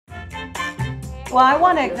Well, I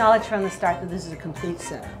want to acknowledge from the start that this is a complete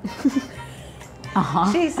setup.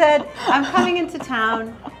 She said, I'm coming into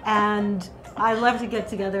town and I love to get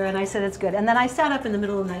together, and I said it's good. And then I sat up in the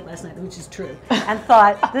middle of the night last night, which is true, and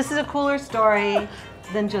thought this is a cooler story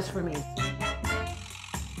than just for me.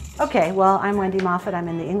 Okay, well, I'm Wendy Moffat. I'm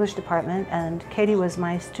in the English department, and Katie was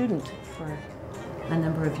my student for a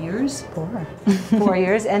number of years. 4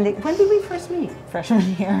 years. And when did we first meet?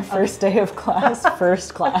 Freshman year, first day of class,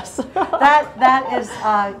 first class. That is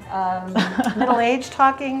middle age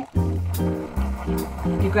talking.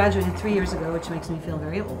 You graduated 3 years ago, which makes me feel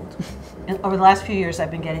very old. And over the last few years,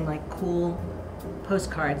 I've been getting like cool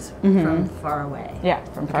postcards from far away. Yeah,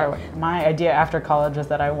 from far away. My idea after college was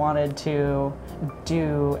that I wanted to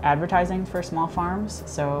do advertising for small farms.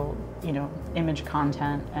 So, you know, image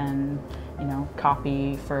content and, you know,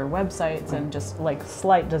 copy for websites and just like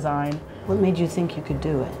slight design. What made you think you could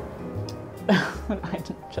do it? I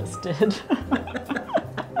just did.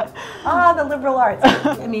 Ah, the liberal arts.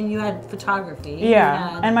 I mean, you had photography.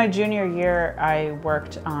 Yeah, and my junior year, I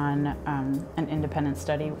worked on an independent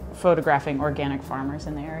study photographing organic farmers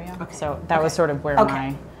in the area. Okay. So that was sort of where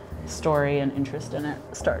my story and interest in it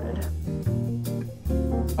started.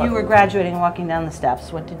 You were graduating, walking down the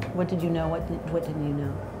steps. What did you know? What didn't you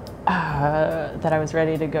know? That I was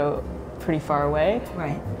ready to go pretty far away.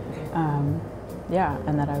 Right. Yeah,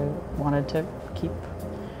 and that I wanted to keep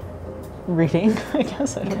reading, I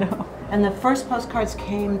guess, I don't know. And the first postcards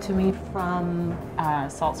came to me from?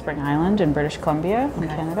 Salt Spring Island in British Columbia in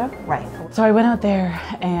Canada. Right. So I went out there,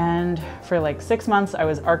 and for like 6 months I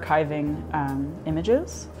was archiving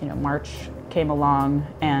images. You know, March came along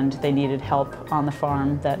and they needed help on the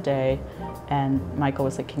farm that day, and Michael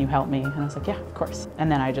was like, can you help me? And I was like, yeah, of course.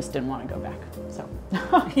 And then I just didn't want to go back, so.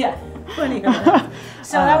 Yeah, funny.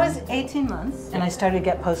 So that was 18 months, and I started to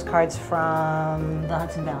get postcards from the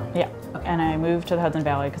Hudson Valley. Yeah, and I moved to the Hudson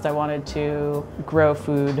Valley because I wanted to grow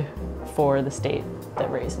food for the state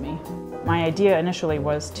that raised me. My idea initially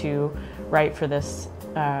was to write for this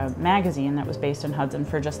magazine that was based in Hudson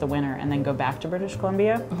for just the winter and then go back to British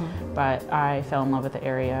Columbia, but I fell in love with the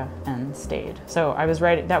area and stayed. So I was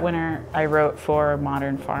writing, that winter I wrote for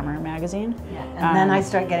Modern Farmer magazine. Yeah, and then I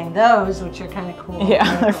start getting those, which are kind of cool.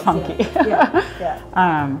 Yeah, they're funky.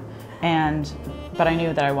 Yeah. But I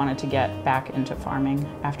knew that I wanted to get back into farming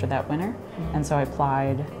after that winter, and so I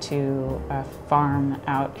applied to a farm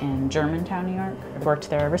out in Germantown, New York. I've worked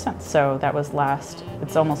there ever since, so that was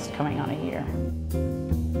it's almost coming on a year.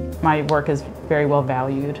 My work is very well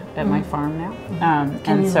valued at my farm now.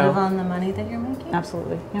 Can you live on the money that you're making?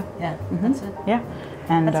 Absolutely, yeah. Yeah, that's it. Yeah.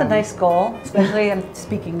 And that's a nice goal, especially I'm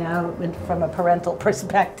speaking now from a parental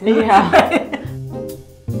perspective. Yeah.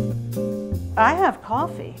 I have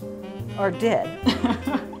coffee, or did.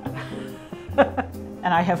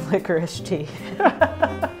 And I have licorice tea.